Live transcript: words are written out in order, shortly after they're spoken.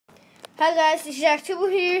Hi guys, this is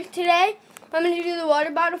Jack2 here. Today I'm going to do the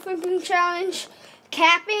water bottle flipping challenge,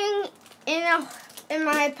 capping in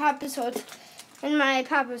my papa's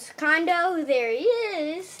condo. There he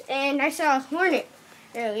is, and I saw a hornet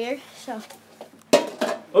earlier. So,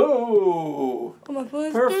 oh,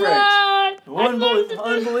 perfect!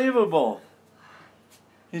 Unbelievable!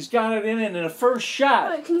 He's got it in the first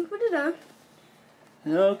shot. Wait, can you put it on?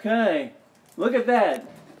 Okay, look at that.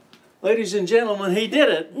 Ladies and gentlemen, he did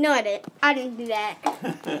it. No, I didn't. I didn't do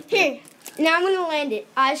that. Here, now I'm going to land it.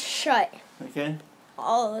 Eyes shut. Okay.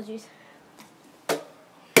 All of these.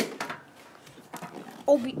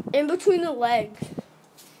 Oh, be in between the legs.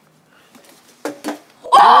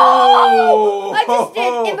 Oh! I just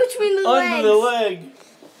did in between the legs. Under the leg.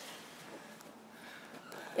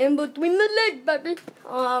 In between the legs, baby.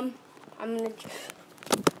 I'm gonna.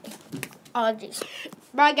 Oh, jeez.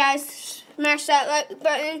 Bye, guys. Smash that like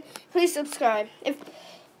button. Please subscribe. If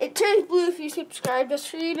it turns blue if you subscribe, just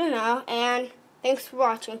for you to know. And thanks for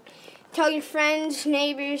watching. Tell your friends,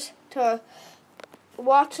 neighbors to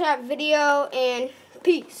watch that video. And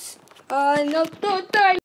peace.